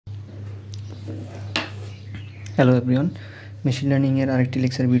Hello everyone, machine লার্নিংয়ের আরেকটি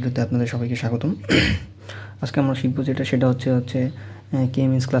lecture ভিডিওতে আপনাদের সবাইকে স্বাগতম। আজকে আমরা শিখব সেটা হচ্ছে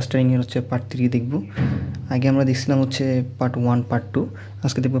kmeans ক্লাস্টারিংয়ের পার্ট 3 দেখব। আগে আমরা দেখছিলাম পার্ট 1 পার্ট 2,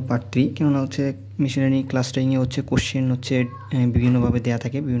 আজকে দেখব পার্ট 3। কেননা মেশিন লার্নিং ক্লাস্টারিংয়ে কোশ্চেন বিভিন্নভাবে দেওয়া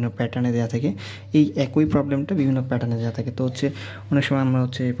থাকে, বিভিন্ন প্যাটার্নে দেওয়া থাকে। এই একই প্রবলেমটা বিভিন্ন প্যাটার্নে দেওয়া থাকে। তো অনেক সময় আমরা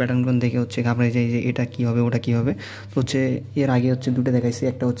প্যাটার্নগুলো দেখে ঘাবড়ে যাই যে এটা কী হবে ওটা কী হবে। তো এর আগে দুটো দেখাইছি,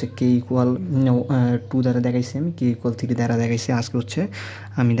 একটা k=2 দ্বারা দেখাইছি, আমি k=3 দ্বারা দেখাইছি। আজকে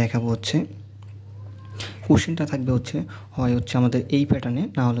আমি দেখাবো কোশ্চেনটা থাকবে হয় আমাদের এই প্যাটার্নে,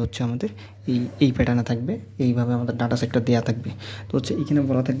 না হলে আমাদের এই প্যাটার্নে থাকবে। এইভাবে আমাদের ডাটা সেটটা দেওয়া থাকবে। তো এখানে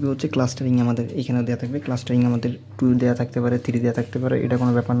বলা থাকবে ক্লাস্টারিং, আমাদের এখানে দেওয়া থাকবে ক্লাস্টারিং আমাদের 2 দেওয়া থাকতে পারে, 3 দেওয়া থাকতে পারে, এটা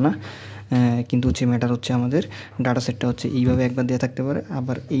কোনো ব্যাপার না। কিন্তু ম্যাটার আমাদের ডাটা সেটটা এইভাবে একবার দেওয়া থাকতে পারে,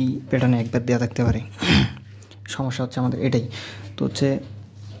 আবার এই প্যাটার্নে একবার দেওয়া থাকতে পারে। সমস্যা আমাদের এটাই। তো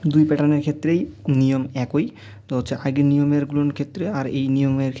দুই প্যাটার্নের ক্ষেত্রেই নিয়ম একই। তো আগের নিয়মেরগুলোর ক্ষেত্রে আর এই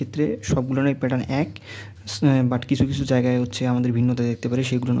নিয়মের ক্ষেত্রে সবগুলোরই প্যাটার্ন এক, বাট কিছু কিছু জায়গায় আমাদের ভিন্নতা দেখতে পারি,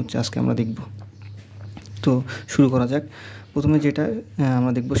 সেগুলো আজকে আমরা দেখব। তো শুরু করা যাক। প্রথমে যেটা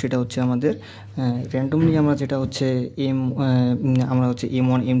আমরা দেখব সেটা আমাদের র্যান্ডমলি আমরা যেটা আমরা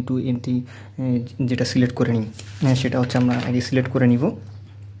M1 M2 M3 যেটা সিলেক্ট করে নিই, সেটা আমরা আগে সিলেক্ট করে নিব।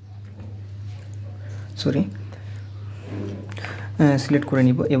 সিলেক্ট করে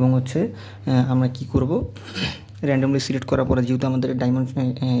নিব এবং আমরা কি করব, র্যান্ডমলি সিলেক্ট করার পরে যেহেতু আমাদের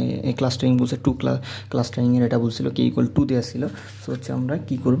ক্লাস্টারিং বলছে 2 ক্লাস্টারিংয়ের এটা বলছিল k=2 দেওয়া ছিল। সো আমরা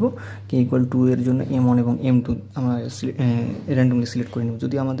কি করব, k=2 এর জন্য M1 এবং M2 আমরা র্যান্ডমলি সিলেক্ট করে নেব।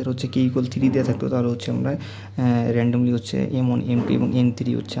 যদি আমাদের k=3 দেওয়া থাকতো তাহলে আমরা র্যান্ডমলি M1 M2 এবং M3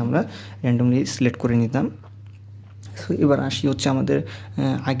 আমরা র্যান্ডমলি সিলেক্ট করে নিতাম। সো এবার আসি আমাদের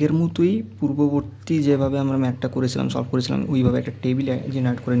আগের মতোই পূর্ববর্তী যেভাবে আমরা ম্যাথটা করেছিলাম, সলভ করেছিলাম, ওইভাবে একটা টেবিল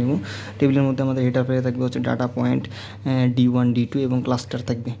জেনারেট করে নেব। টেবিলের মধ্যে আমাদের হেডার পেয়ে থাকবে ডাটা পয়েন্ট D1 D2 এবং ক্লাস্টার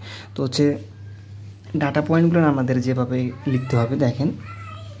থাকবে। তো ডাটা পয়েন্টগুলো আমাদের যেভাবে লিখতে হবে, দেখেন,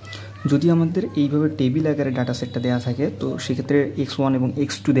 যদি আমাদের এইভাবে টেবিল আকারে ডাটা সেটটা দেওয়া থাকে, তো সেক্ষেত্রে x1 এবং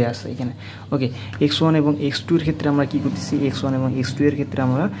x2 দেওয়া আছে এখানে। ওকে, x1 এবং x2 এর ক্ষেত্রে আমরা কী করতেছি, x1 এবং x2 এর ক্ষেত্রে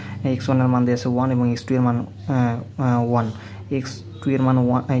আমরা x1 এর মান দেওয়া আছে 1 এবং x2 এর মান 1, x2 এর মান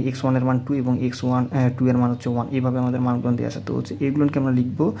 1, x1 এর মান 2 এবং x2 এর মান 1। এইভাবে আমাদের মানগুলো দেওয়া আছে। তো এইগুলোকে আমরা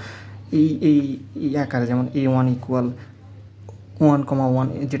লিখবো এই আকারে, যেমন a1 = 1,1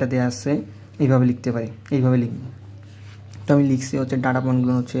 যেটা দেওয়া আছে এইভাবে লিখতে পারি, এইভাবে লিখব। তো আমি লিখছি ডাটা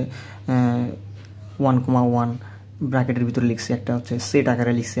পয়েন্টগুলো 1,1 ব্র্যাকেটের ভিতরে লিখছি, একটা সেট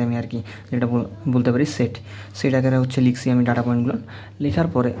আকারে লিখছি আমি, আর কি যেটা বলতে পারি সেট আকারে লিখছি আমি ডাটা পয়েন্টগুলো। লেখার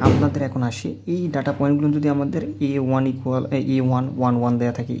পরে আপনাদের এখন আসি, এই ডাটা পয়েন্টগুলো যদি আমাদের a1 = 1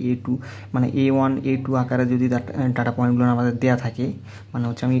 দেওয়া থাকে, a2 মানে a1 a2 আকারে যদি ডাটা পয়েন্টগুলো আমাদের দেওয়া থাকে, মানে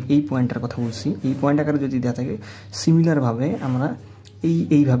আমি এই পয়েন্টটার কথা বলছি, এই পয়েন্ট আকারে যদি দেওয়া থাকে, সিমিলারভাবে আমরা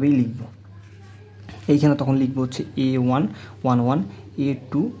এইভাবেই লিখব। এইখানে তখন লিখব a1 11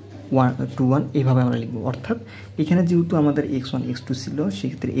 a2 21 এইভাবে আমরা লিখব। অর্থাৎ এখানে যেহেতু আমাদের x1 x2 ছিল,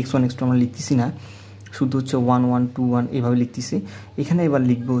 সেক্ষেত্রে x1 x2 আমরা লিখতেছি না, শুধু 1 1 2 1 এইভাবে লিখতেছি। এখানে এবার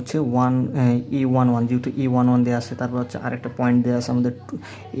লিখব a11, যেহেতু a11 দেওয়া আছে, তারপর আরেকটা পয়েন্ট দেওয়া আছে আমাদের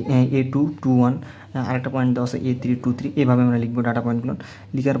a2 21, আরেকটা পয়েন্ট দেওয়া আছে a3 23, এইভাবে আমরা লিখব ডাটা পয়েন্টগুলো।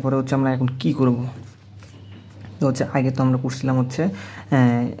 লিখার পরে আমরা এখন কি করব, তো আগে তো আমরা করছিলাম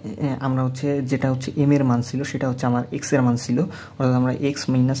আমরা যেটা এম এর মান ছিল সেটা আমার এক্স এর মান ছিল, অর্থাৎ আমরা এক্স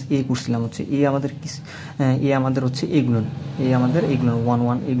মাইনাস এ করছিলাম। এ আমাদের এগুলো আমাদের 1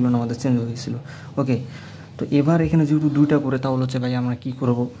 1 এগুলো আমাদের চেঞ্জ হয়েছিল। ওকে, তো এবার এখানে যেহেতু দুইটা করে, তাহলে ভাই আমরা কি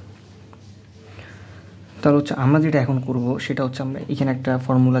করব, তাহলে আমরা যেটা এখন করব সেটা আমরা এখানে একটা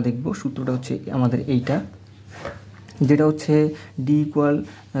ফর্মুলা দেখব। সূত্রটা আমাদের এইটা, যেটা d =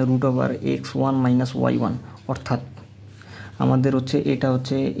 x1 - y1। অর্থাৎ আমাদের এটা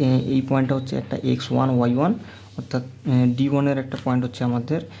এই পয়েন্টটা একটা x1 y1, অর্থাৎ d1 এর একটা পয়েন্ট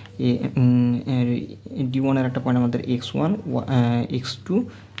আমাদের d1 এর একটা পয়েন্ট আমাদের x1 x2,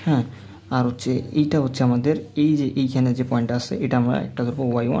 হ্যাঁ, আর এইটা আমাদের এই যে এইখানে যে পয়েন্টটা আছে, এটা আমরা একটা ধরবো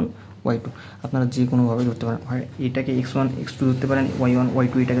y1 y2। আপনারা যে কোনোভাবে ধরতে পারেন, হয় এটাকে x1 x2 ধরতে পারেন, y1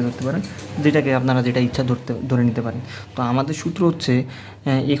 y2 এটাকে ধরতে পারেন, যেটাকে আপনারা যেটা ইচ্ছা ধরে নিতে পারেন। তো আমাদের সূত্র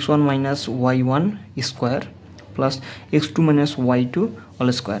x1 - y1 square plus x2 - y2 whole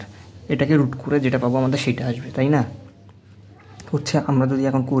square. এটাকে রুট করে যেটা পাবো আমাদের সেটা আসবে, তাই না? আমরা যদি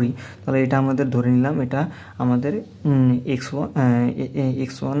এখন করি, তাহলে এটা আমাদের ধরে নিলাম, এটা আমাদের x1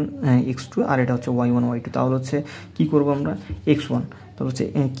 x2 আর এটা y1 y2। তাহলে কি করব আমরা, x1, তাহলে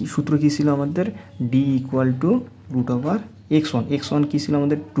কি সূত্র কী ছিল আমাদের, d = x1 কী ছিল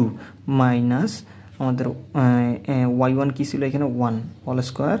আমাদের 2 মাইনাস আমাদের y1 কী ছিল এখানে 1 হোল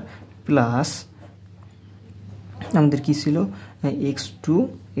স্কোয়ার প্লাস আমাদের কী ছিল x2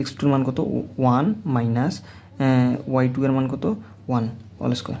 মান কত 1 মাইনাস y2 এর মান কত 1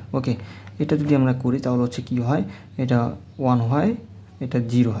 হোল স্কয়ার। ওকে, এটা যদি আমরা করি তাহলে হচ্ছে কি হয়, এটা 1 হয়, এটা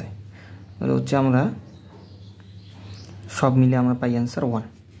 0 হয়, তাহলে হচ্ছে আমরা সব মিলে আমরা পাই অ্যান্সার 1।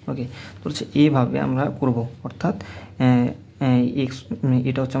 ওকে, তো হচ্ছে এইভাবে আমরা করব, অর্থাৎ এক্স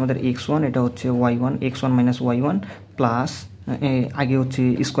এটা হচ্ছে আমাদের x1, এটা হচ্ছে y1, x1 minus y1 plus আগে হচ্ছে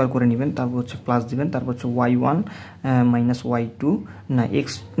স্কোয়ার করে নেবেন, তারপর হচ্ছে প্লাস দিবেন, তারপর হচ্ছে y1 মাইনাস y2 না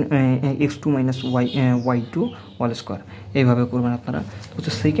x2 minus y2 whole square, এইভাবে করবেন আপনারা।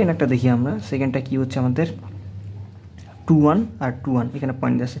 হচ্ছে সেকেন্ড একটা দেখি আমরা, সেকেন্ডটা কি হচ্ছে আমাদের 2 1 আর 2 1, এখানে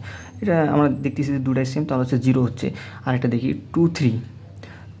পয়েন্ট আছে, এটা আমরা দেখতেছি যে দুটাই সেম, তাহলে হচ্ছে 0 হচ্ছে। আর এটা দেখি 2 3,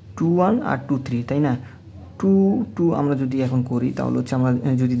 2 1 আর 2 3, তাই না? 2 2 আমরা যদি এখন করি তাহলে হচ্ছে আমরা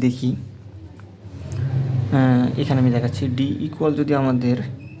যদি দেখি এখানে আমি দেখাচ্ছি ডি ইকুয়াল যদি আমাদের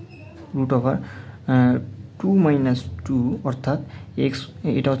রুট ওভার 2 মাইনাস 2, অর্থাৎ এক্স,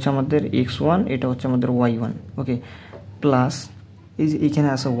 এটা হচ্ছে আমাদের x1, এটা হচ্ছে আমাদের y1। ওকে, প্লাস এই যে এইখানে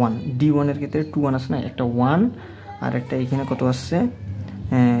আছে 1, d1 এর ক্ষেত্রে 2 1 আছে না, একটা 1 আর একটা এখানে কত আসছে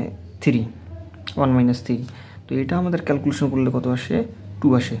 3, 1 মাইনাস 3। তো এটা আমাদের ক্যালকুলেশন করলে কত আসে 2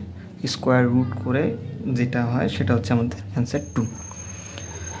 আসে, স্কোয়ার রুট করে যেটা হয় সেটা হচ্ছে আমাদের অ্যান্সার 2।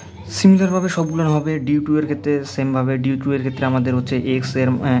 সিমিলারভাবে সবগুলো হবে d2 এর ক্ষেত্রে সেমভাবে, d2 এর ক্ষেত্রে আমাদের হচ্ছে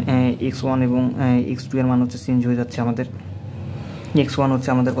x1 এবং x2 এর মান হচ্ছে চেঞ্জ হয়ে যাচ্ছে, আমাদের x1 হচ্ছে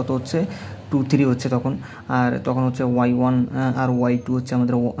আমাদের কত হচ্ছে 2 3 হচ্ছে তখন, আর তখন হচ্ছে y1 আর y2 হচ্ছে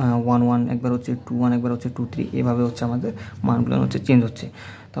আমাদের 1 1, একবার হচ্ছে 2 1, একবার হচ্ছে 2 3, এভাবে হচ্ছে আমাদের মানগুলো হচ্ছে চেঞ্জ হচ্ছে।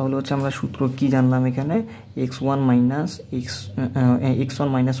 তাহলে হচ্ছে আমরা সূত্র কি জানলাম এখানে, x1 minus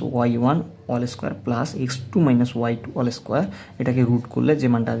y1 all square plus x2 minus y2 all square, এটাকে রুট করলে যে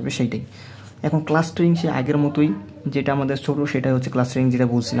মানটা আসবে সেইটাই। এখন ক্লাস্টারিং সে আগের মতোই, যেটা আমাদের ছোটো সেটাই হচ্ছে ক্লাস্টারিং, যেটা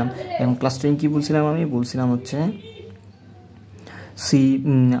বলছিলাম। এখন ক্লাস্টারিং কি বলছিলাম, আমি বলছিলাম হচ্ছে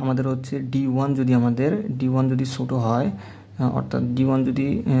আমাদের হচ্ছে d1 যদি ছোটো হয়, অর্থাৎ d1 যদি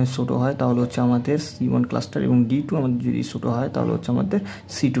ছোটো হয় তাহলে হচ্ছে আমাদের c1 ক্লাস্টার, এবং d2 আমাদের যদি ছোটো হয় তাহলে হচ্ছে আমাদের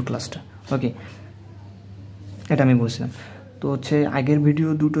c2 ক্লাস্টার। ওকে, এটা আমি বলছিলাম। তো হচ্ছে আগের ভিডিও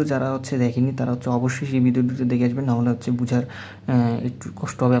দুটো যারা হচ্ছে দেখেনি তারা হচ্ছে অবশ্যই সেই ভিডিও দুটো দেখে আসবেন, নাহলে হচ্ছে বোঝার একটু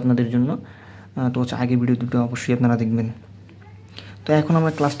কষ্ট হবে আপনাদের জন্য। তো হচ্ছে আগের ভিডিও দুটো অবশ্যই আপনারা দেখবেন। তো এখন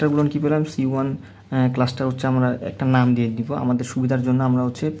আমরা ক্লাস্টারগুলো কী পেলাম, c1 ক্লাস্টার হচ্ছে আমরা একটা নাম দিয়ে দিব আমাদের সুবিধার জন্য, আমরা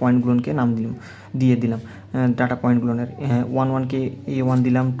হচ্ছে পয়েন্টগুলোকে নাম দিয়ে দিলাম ডাটা পয়েন্টগুলোর, 1 1কে a1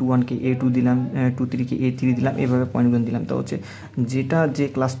 দিলাম, 2 1কে a2 দিলাম, 2 3কে a3 দিলাম, এভাবে পয়েন্টগুলো দিলাম। তো হচ্ছে যেটা যে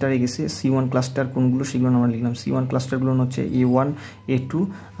ক্লাস্টারে গেছে c1 ক্লাস্টার কোনগুলো সেগুলো আমরা লিখলাম, c1 ক্লাস্টারগুলো হচ্ছে a1 a2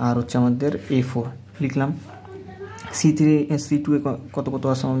 আর হচ্ছে আমাদের a4 লিখলাম। c2 এ কত কত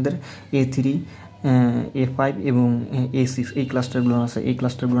আছে আমাদের a3 a5 এবং a6, এই ক্লাস্টারগুলো আছে, এই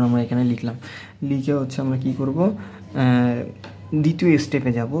ক্লাস্টারগুলো আমরা এখানে লিখলাম। লিখে হচ্ছে আমরা কি করব, দ্বিতীয়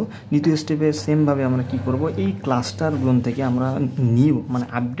স্টেপে যাব। দ্বিতীয় স্টেপে সেমভাবে আমরা কি করব, এই ক্লাস্টারগুলো থেকে আমরা নিব, মানে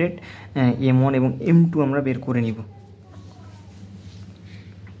আপডেট m1 এবং m2 আমরা বের করে নিব।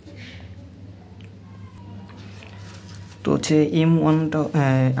 তো হচ্ছে m1টা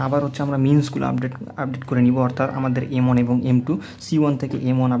আবার হচ্ছে আমরা মিনসগুলো আপডেট করে নিব, অর্থাৎ আমাদের m1 এবং m2, c1 থেকে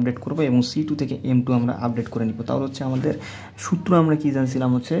m1 আপডেট করব এবং c2 থেকে m2 আমরা আপডেট করে নিব। তাহলে হচ্ছে আমাদের সূত্র আমরা কি জানছিলাম,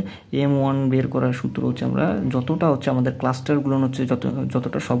 হচ্ছে m1 বের করার সূত্র হচ্ছে আমরা যতটা হচ্ছে আমাদের ক্লাস্টারগুলো হচ্ছে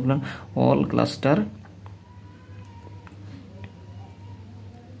যতটা সবগুলো অল ক্লাস্টার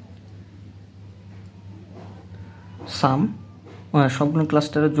সাম, সবগুলো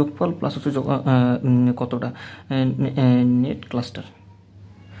ক্লাস্টারের যোগফল প্লাস হচ্ছে কতটা নেট ক্লাস্টার,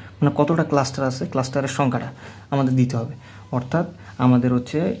 মানে কতটা ক্লাস্টার আছে ক্লাস্টারের সংখ্যাটা আমাদের দিতে হবে। অর্থাৎ আমাদের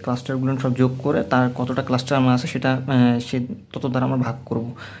হচ্ছে ক্লাস্টারগুলো সব যোগ করে তার কতটা ক্লাস্টার আমার আছে সেটা তত দ্বারা আমরা ভাগ করব।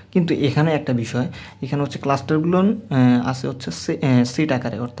 কিন্তু এখানে একটা বিষয়, এখানে হচ্ছে ক্লাস্টারগুলো আছে হচ্ছে সেট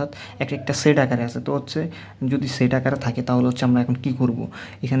আকারে, অর্থাৎ একটা সেট আকারে আছে। তো হচ্ছে যদি সেট আকারে থাকে তাহলে হচ্ছে আমরা এখন কি করব,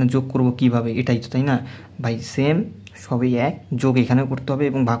 এখানে যোগ করব কিভাবে, এটাই তো, তাই না ভাই? সেম সবই এক, যোগ এখানেও করতে হবে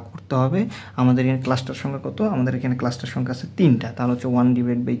এবং ভাগ করতে হবে। আমাদের এখানে ক্লাস্টার সংখ্যা কত, আমাদের এখানে ক্লাস্টার সংখ্যা আছে 3টা, তাহলে হচ্ছে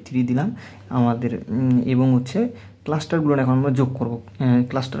 1/3 দিলাম আমাদের, এবং হচ্ছে ক্লাস্টারগুলো এখন আমরা যোগ করব।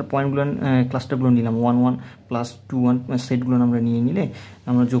 ক্লাস্টারগুলো নিলাম 1 1 প্লাস 2 1, সেটগুলো আমরা নিলে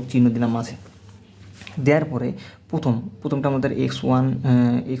আমরা যোগ চিহ্ন দিলাম মাঝে। দেওয়ার পরে প্রথমটা আমাদের x1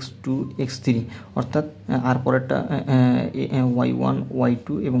 x2 x3, অর্থাৎ আর পরেরটা y1 y2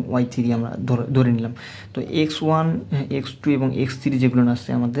 এবং y3 আমরা ধরে নিলাম। তো x1 x2 এবং x3 যেগুলো আসছে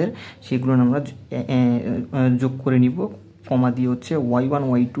আমাদের সেগুলো আমরা যোগ করে নিব কমা দিয়ে হচ্ছে y1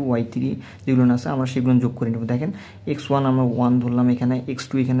 y2 y3 যেগুলো আছে আমরা সেগুলো যোগ করে নেব। দেখেন x1 আমরা 1 ধরলাম, এখানে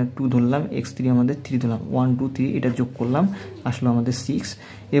x2 এখানে 2 ধরলাম, x3 আমাদের 3 ধরলাম, 1 2 3 এটা যোগ করলাম, আসলো আমাদের 6।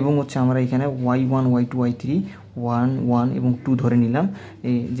 এবং হচ্ছে আমরা এখানে y1 y2 y3 1 1 এবং 2 ধরে নিলাম,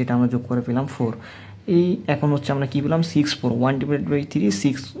 এই যেটা আমরা যোগ করে পেলাম 4। এই এখন হচ্ছে আমরা কী পেলাম 6 4 1 ডিভাইডেড বাই 3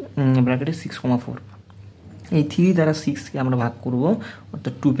 6 ব্র্যাকেটে 6,4। এই 3 দ্বারা 6কে আমরা ভাগ করব,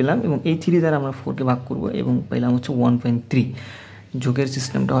 অর্থাৎ 2 পেলাম, এবং এই 3 দ্বারা আমরা 4কে ভাগ করব এবং পেলাম হচ্ছে 1.3। যোগের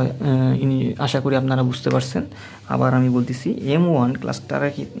সিস্টেমটা আশা করি আপনারা বুঝতে পারছেন। আবার আমি বলতেছি M1 ক্লাস্টারে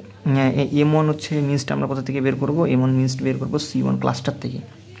কি M1 হচ্ছে মিনসটা আমরা কোথা থেকে বের করব, M1 মিনস বের করব C1 ক্লাস্টার থেকে।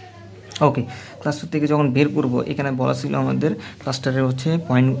 ওকে, ক্লাস্টার থেকে যখন বের করব, এখানে বলা ছিল আমাদের ক্লাস্টারের হচ্ছে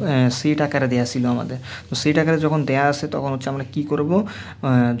পয়েন্ট সেট আকারে দেওয়া ছিল আমাদের। তো সেট আকারে যখন দেওয়া আছে তখন হচ্ছে আমরা কি করব,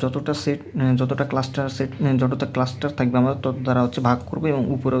 যতটা ক্লাস্টার থাকবে আমাদের তত দ্বারা হচ্ছে ভাগ করব, এবং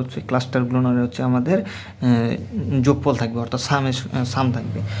উপরে হচ্ছে ক্লাস্টারগুলো হচ্ছে আমাদের যোগফল থাকবে, অর্থাৎ সাম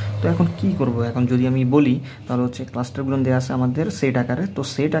থাকবে। তো এখন কি করব, এখন যদি আমি বলি তাহলে হচ্ছে ক্লাস্টারগুলো দেওয়া আছে আমাদের সেট আকারে। তো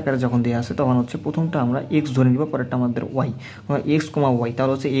সেট আকারে যখন দেওয়া আছে তখন হচ্ছে প্রথমটা আমরা এক্স ধরে নিব, পরেরটা আমাদের ওয়াই, এক্স কমা ওয়াই,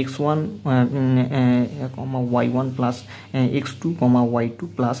 তাহলে হচ্ছে x1 y1 plus x2 y2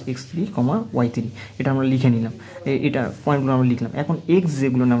 plus x3 y3, এটা আমরা লিখে নিলাম, এটা পয়েন্টগুলো আমরা লিখলাম। এখন এক্স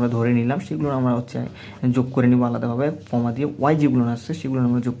যেগুলো আমরা ধরে নিলাম সেগুলো আমরা হচ্ছে যোগ করে নিব আলাদাভাবে কমা দিয়ে, ওয়াই যেগুলো আসছে সেগুলো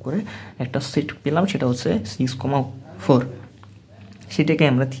আমরা যোগ করে একটা সেট পেলাম, সেটা হচ্ছে 6,4। সেটাকে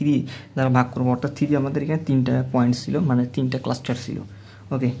আমরা 3 দ্বারা ভাগ করবো, অর্থাৎ 3 আমাদের এখানে 3টা পয়েন্ট ছিল, মানে 3টা ক্লাস্টার ছিল।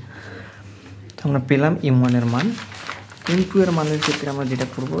 ওকে, তো আমরা পেলাম M1 এর মান। M2 এর মানের ক্ষেত্রে আমরা যেটা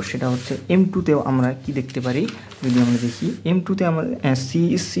করব সেটা হচ্ছে M2তেও আমরা কি দেখতে পারি, যদি আমরা দেখি M2তে আমাদের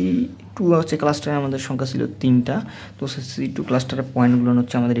C2 হচ্ছে ক্লাস্টারে আমাদের সংখ্যা ছিল 3টা। তো C2 ক্লাস্টারের পয়েন্টগুলো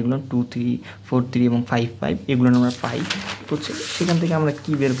হচ্ছে আমাদের এগুলো 2 3 4 3 এবং 5 5, এগুলো আমরা পাই। তো সেখান থেকে আমরা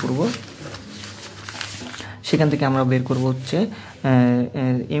কি বের করব, সেখান থেকে আমরা বের করব হচ্ছে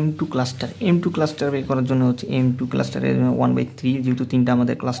M2 ক্লাস্টার বের করার জন্য হচ্ছে M2 ক্লাস্টারের 1/3, যেহেতু 3টা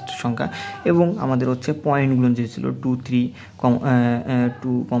আমাদের ক্লাস্টার সংখ্যা, এবং আমাদের হচ্ছে পয়েন্টগুলো যে ছিল 2 3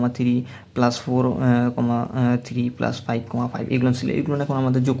 2,3 প্লাস 4 3 প্লাস 5,5 এগুলো ছিল। এগুলো এখন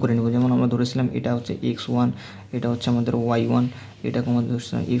আমাদের যোগ করে নেব। যেমন আমরা ধরেছিলাম এটা হচ্ছে x1, এটা হচ্ছে আমাদের y1, এটা আমাদের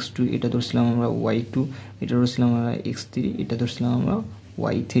ধরছিলাম x2, এটা ধরছিলাম আমরা y2, এটা ধরছিলাম আমরা x3, এটা ধরছিলাম আমরা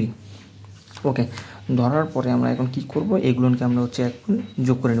y3। ওকে, ধরার পরে আমরা এখন কি করব, এগুলোকে আমরা হচ্ছে এখন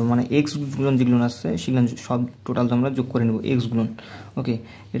যোগ করে নেব, মানে এক্সগুলো যেগুলো আসছে সেগুলো সব টোটাল আমরা যোগ করে নেব এক্সগুলো। ওকে,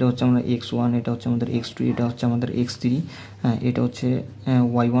 এটা হচ্ছে আমরা x1, এটা হচ্ছে আমাদের x2, এটা হচ্ছে আমাদের x3, হ্যাঁ, এটা হচ্ছে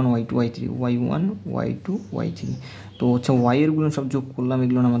y1 y2 y3, y1 y2 y3। তো হচ্ছে y এরগুলো সব যোগ করলাম,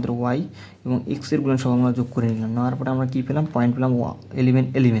 এগুলো আমাদের y, এবং x এরগুলো সব আমরা যোগ করে নিলাম। নেওয়ার পরে আমরা কী পেলাম, পয়েন্ট পেলাম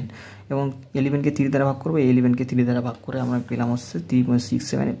 11, এবং 11কে 3 দ্বারা ভাগ করবো, 11কে 3 দ্বারা ভাগ করে আমরা পেলাম হচ্ছে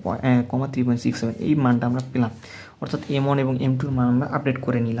 3.67, এই মানটা আমরা পেলাম। অর্থাৎ M1 এবং M2 মান আমরা আপডেট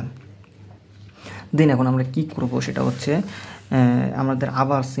করে নিলাম। দেন এখন আমরা কি করব, সেটা হচ্ছে আমাদের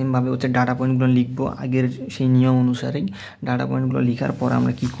আবার সেমভাবে হচ্ছে ডাটা পয়েন্টগুলো লিখবো আগের সেই নিয়ম অনুসারেই। ডাটা পয়েন্টগুলো লেখার পর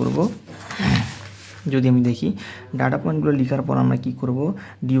আমরা কি করব, যদি আমি দেখি ডাটা পয়েন্টগুলো লেখার পর আমরা কি করব,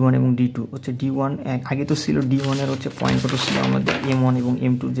 D1 এবং D2 হচ্ছে D1 আগে তো ছিল D1 এর হচ্ছে পয়েন্ট কত ছিল আমাদের M1 এবং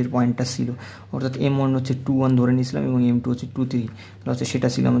M2 যে পয়েন্টটা ছিল, অর্থাৎ M1 হচ্ছে 2 1 ধরে নিয়েছিলাম এবং M2 হচ্ছে 2 3, তাহলে হচ্ছে সেটা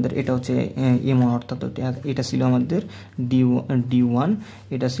ছিল আমাদের, এটা হচ্ছে M1 অর্থাৎ এটা ছিল আমাদের D1,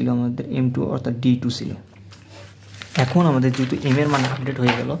 এটা ছিল আমাদের M2 অর্থাৎ D2 ছিল। এখন আমাদের যেহেতু M এর মান আপডেট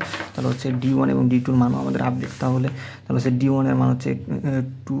হয়ে গেল, তাহলে হচ্ছে D1 এবং D2 এর মানও আমাদের আপডেট, তাহলে হচ্ছে D1 এর মান হচ্ছে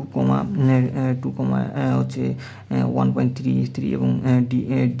 2 হচ্ছে 1.33 এবং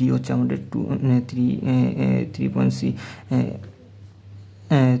D হচ্ছে আমাদের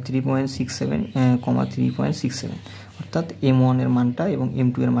 3.67, অর্থাৎ M1 এর মানটা এবং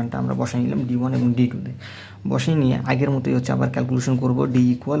M2 এর মানটা আমরা বসাই নিলাম D1 এবং D2-তে। বসিয়ে নিয়ে আগের মতোই হচ্ছে আবার ক্যালকুলেশন করব, D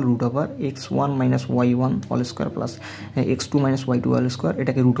 = x1 - y1 whole square plus x2 - y2 whole square,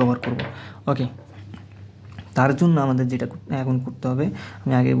 এটাকে রুট ওভার করবো। ওকে, তার জন্য আমাদের যেটা এখন করতে হবে,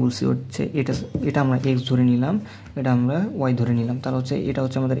 আমি আগে বলছি হচ্ছে এটা আমরা x ধরে নিলাম, এটা আমরা y ধরে নিলাম, তাহলে হচ্ছে এটা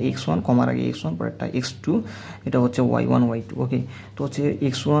হচ্ছে আমাদের x1, কমার আগে x1, পরে একটা x2, এটা হচ্ছে y1 y2। ওকে, তো হচ্ছে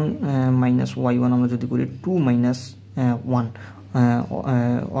x1 - y1 আমরা যদি করি 2 - 1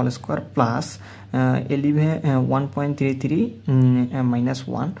 whole square plus 1.33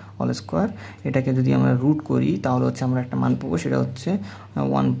 - 1 whole square, এটাকে যদি আমরা রুট করি তাহলে হচ্ছে আমরা একটা মান পাবো, সেটা হচ্ছে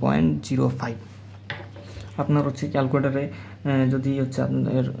 1.05। আপনার হচ্ছে ক্যালকুলেটারে যদি হচ্ছে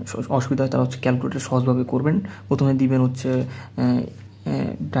আপনাদের অসুবিধা হয় তাহলে হচ্ছে ক্যালকুলেটার সহজভাবে করবেন। প্রথমে দিবেন হচ্ছে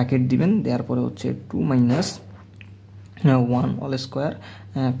ব্র্যাকেট দিবেন, দেওয়ার পরে হচ্ছে 2 - 1 whole square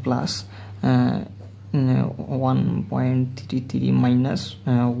plus 1.33 -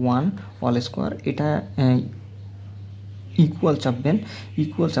 1 whole square, এটা ইকুয়াল চাপবেন,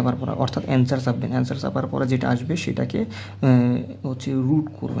 ইকুয়াল চাপার পরে অর্থাৎ অ্যান্সার চাপবেন, অ্যান্সার চাপার পরে যেটা আসবে সেটাকে হচ্ছে রুট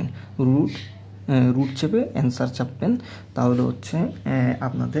করবেন, রুট চেপে অ্যান্সার চাপবেন, তাহলে হচ্ছে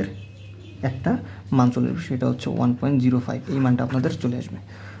আপনাদের একটা মান চলে আসবে, সেটা হচ্ছে 1.05, এই মানটা আপনাদের চলে আসবে।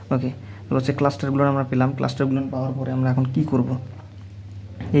 ওকে, তো হচ্ছে ক্লাস্টারগুলো আমরা পেলাম। ক্লাস্টারগুলো পাওয়ার পরে আমরা এখন কি করব,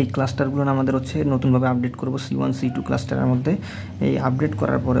 এই ক্লাস্টারগুলো আমাদের হচ্ছে নতুনভাবে আপডেট করব C1 C2 ক্লাস্টারের মধ্যে। এই আপডেট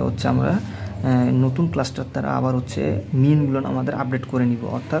করার পরে হচ্ছে আমরা নতুন ক্লাস্টার দ্বারা আবার হচ্ছে মিনগুলো আমাদের আপডেট করে নিব,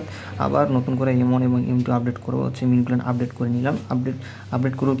 অর্থাৎ আবার নতুন করে M1 এবং M2 আপডেট করবো, হচ্ছে মিনগুলো আপডেট করে নিলাম।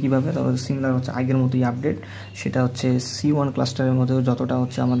 আপডেট করবো কীভাবে, তাহলে সিমিলার হচ্ছে আগের মতোই আপডেট, সেটা হচ্ছে C1 ক্লাস্টারের মধ্যে যতটা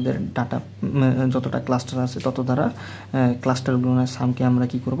হচ্ছে আমাদের ডাটা, যতটা ক্লাস্টার আছে তত দ্বারা ক্লাস্টারগুলোর সামকে আমরা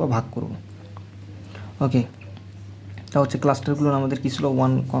কি করব, ভাগ করব। ওকে, তা হচ্ছে ক্লাস্টারগুলো আমাদের কী ছিল,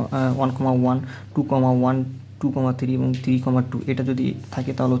 1,1, 2,1, 2,3 এবং 3,2। এটা যদি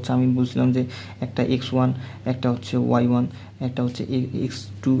থাকে তাহলে হচ্ছে আমি বলছিলাম যে একটা x1, একটা হচ্ছে y1, একটা হচ্ছে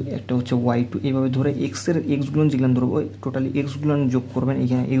x2, একটা হচ্ছে y2, এইভাবে ধরে এক্সগুলো যেগুলো ধরবো, টোটালি এক্সগুলো যোগ করবেন,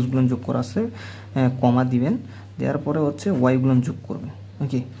 এখানে এক্সগুলো যোগ করা আছে, কমা দিবেন, দেওয়ার পরে হচ্ছে ওয়াইগুলো যোগ করবেন।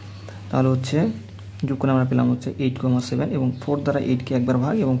 ওকে, তাহলে হচ্ছে যোগ করে আমরা পেলাম হচ্ছে 8,7 এবং 4 দ্বারা 8কে একবার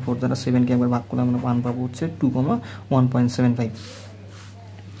ভাগ এবং 4 দ্বারা 7কে একবার ভাগ করলে আমরা মান পাবো হচ্ছে 2,1.75।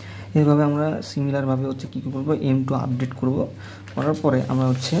 এইভাবে আমরা সিমিলারভাবে হচ্ছে কী করবো, M2 আপডেট করব, করার পরে আমরা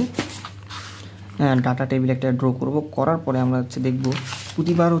হচ্ছে ডাটা টেবিল একটা ড্র করব, করার পরে আমরা হচ্ছে দেখব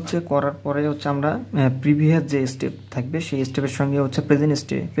প্রতিবার হচ্ছে করার পরে হচ্ছে আমরা প্রিভিয়াস যে স্টেপ থাকবে সেই স্টেপের সঙ্গে হচ্ছে প্রেজেন্ট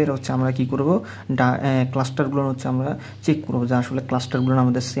স্টেপের হচ্ছে আমরা কি করব, ক্লাস্টারগুলো হচ্ছে আমরা চেক করব যে আসলে ক্লাস্টারগুলো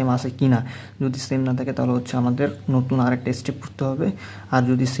আমাদের সেম আছে কি না। যদি সেম না থাকে তাহলে হচ্ছে আমাদের নতুন আরেকটা স্টেপ করতে হবে, আর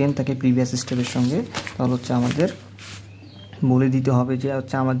যদি সেম থাকে প্রিভিয়াস স্টেপের সঙ্গে তাহলে হচ্ছে আমাদের বলে দিতে হবে যে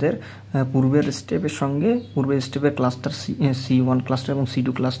হচ্ছে আমাদের পূর্বের স্টেপের ক্লাস্টার C1 ক্লাস্টার এবং C2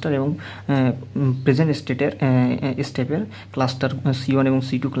 ক্লাস্টার এবং প্রেজেন্ট স্টেপের ক্লাস্টার C1 এবং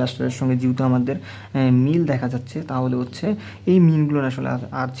C2 ক্লাস্টারের সঙ্গে যেহেতু আমাদের মিল দেখা যাচ্ছে, তাহলে হচ্ছে এই মিলগুলো আসলে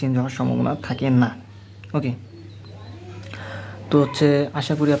আর চেঞ্জ হওয়ার সম্ভাবনা থাকে না। ওকে, তো হচ্ছে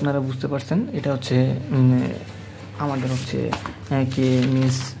আশা করি আপনারা বুঝতে পারছেন, এটা হচ্ছে আমাদের হচ্ছে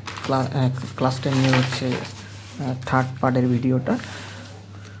kmeans ক্লাস্টার নিয়ে হচ্ছে থার্ড পার্টের ভিডিওটা।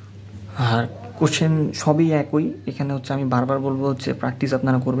 আর কোশ্চেন সবই একই, এখানে হচ্ছে আমি বারবার বলবো হচ্ছে প্র্যাকটিস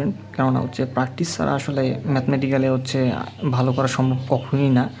আপনারা করবেন, কেননা হচ্ছে প্র্যাকটিস ছাড়া আসলে ম্যাথমেটিক্যালে হচ্ছে ভালো করা সম্ভব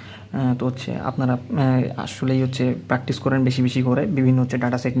কখনোই না। তো হচ্ছে আপনারা আসলেই হচ্ছে প্র্যাকটিস করেন বেশি বেশি করে, বিভিন্ন হচ্ছে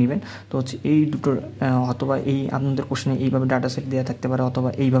ডাটা সেট নেবেন। তো হচ্ছে এই দুটোর অথবা এই আপনাদের কোশ্চেনে এইভাবে ডাটা সেট দেওয়া থাকতে পারে, অথবা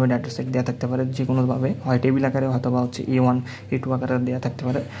এইভাবে ডাটা সেট দেওয়া থাকতে পারে, যে কোনোভাবে হয় টেবিল আকারে অথবা হচ্ছে A1 A2 আকারে দেওয়া থাকতে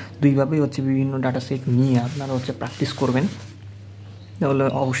পারে। দুইভাবেই হচ্ছে বিভিন্ন ডাটা সেট নিয়ে আপনারা হচ্ছে প্র্যাকটিস করবেন, তাহলে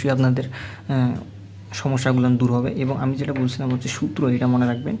অবশ্যই আপনাদের সমস্যাগুলো দূর হবে। এবং আমি যেটা বলছিলাম হচ্ছে সূত্র, এটা মনে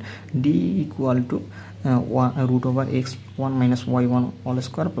রাখবেন, D = √(x1 - y1 whole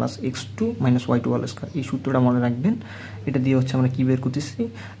square plus x2 - y2 whole square. এই সূত্রটা মনে রাখবেন। এটা দিয়ে হচ্ছে আমরা কী বের করতেছি,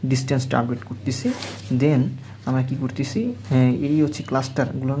 ডিস্টেন্সটা আপডেট করতেছি। দেন আমরা কী করতেছি, এই হচ্ছে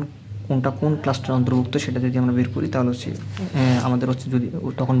ক্লাস্টারগুলো কোনটা কোন ক্লাস্টার অন্তর্ভুক্ত সেটা যদি আমরা বের করি তাহলে হচ্ছে আমাদের হচ্ছে যদি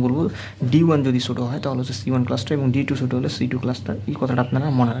তখন বলবো D1 যদি ছোটো হয় তাহলে হচ্ছে C1 ক্লাস্টার এবং D2 ছোটো হলে C2 ক্লাস্টার। এই কথাটা আপনারা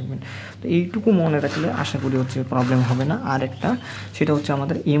মনে রাখবেন। তো এইটুকু মনে রাখলে আশা করি হচ্ছে প্রবলেম হবে না। আর একটা সেটা হচ্ছে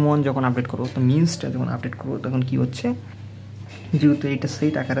আমাদের M1 যখন আপডেট করবো, তো মিনসটা যখন আপডেট করবো তখন কি হচ্ছে, যেহেতু এটা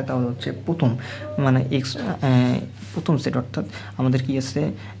সেট আকারে তাহলে হচ্ছে প্রথম সেট, অর্থাৎ আমাদের কি আছে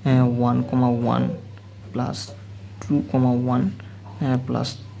 1,1 প্লাস 2,1 প্লাস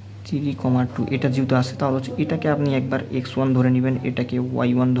 3,2 এটা যেহেতু আছে তাহলে হচ্ছে এটাকে আপনি একবার x1 ধরে নেবেন, এটাকে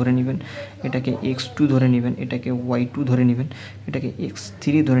y1 ধরে নেবেন, এটাকে x2 ধরে নেবেন, এটাকে y2 ধরে নেবেন, এটাকে x3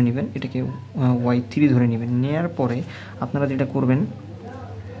 ধরে নেবেন, এটাকে y3 ধরে নেবেন। নেওয়ার পরে আপনারা যেটা করবেন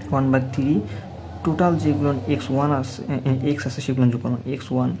 1/3 টোটাল যেগুলো x1 আছে x আছে সেগুলো যোগ করবেন,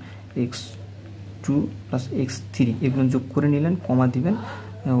 x1 x2 প্লাস x3 এগুলো যোগ করে নিলেন, কমা দিবেন,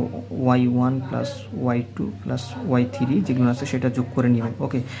 y1 plus y2 plus y3 যেগুলো আছে সেটা যোগ করে নেবেন।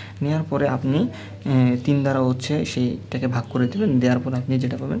 ওকে, নেওয়ার পরে আপনি 3 দ্বারা হচ্ছে সেইটাকে ভাগ করে দেবেন, দেওয়ার পরে আপনি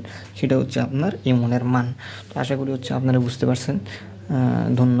যেটা পাবেন সেটা হচ্ছে আপনার M1 এর মান। তো আশা করি হচ্ছে আপনারা বুঝতে পারছেন।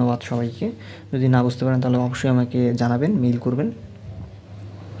 ধন্যবাদ সবাইকে। যদি না বুঝতে পারেন তাহলে অবশ্যই আমাকে জানাবেন, মেইল করবেন।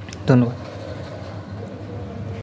 ধন্যবাদ।